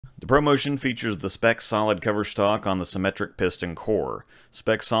ProMotion features the Spec Solid cover stock on the symmetric piston core.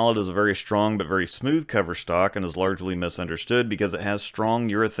 Spec Solid is a very strong but very smooth cover stock and is largely misunderstood because it has strong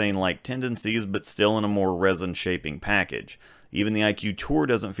urethane-like tendencies but still in a more resin-shaping package. Even the IQ Tour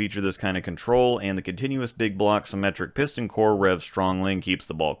doesn't feature this kind of control, and the continuous big block symmetric piston core revs strongly and keeps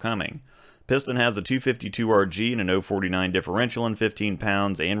the ball coming. Piston has a 252 RG and an 049 differential in 15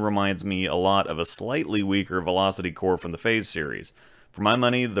 pounds and reminds me a lot of a slightly weaker velocity core from the Phase series. For my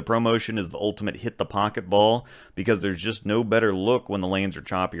money, the ProMotion is the ultimate hit-the-pocket ball because there's just no better look when the lanes are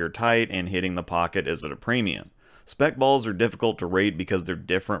choppy or tight, and hitting the pocket is at a premium. Spec balls are difficult to rate because they're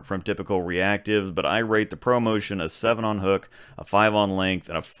different from typical reactives, but I rate the ProMotion a 7 on hook, a 5 on length,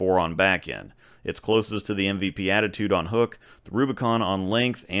 and a 4 on back end. It's closest to the MVP Attitude on hook, the Rubicon on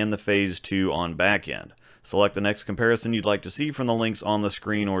length, and the Phase 2 on back end. Select the next comparison you'd like to see from the links on the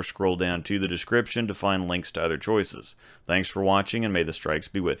screen or scroll down to the description to find links to other choices. Thanks for watching, and may the strikes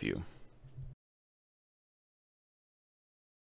be with you.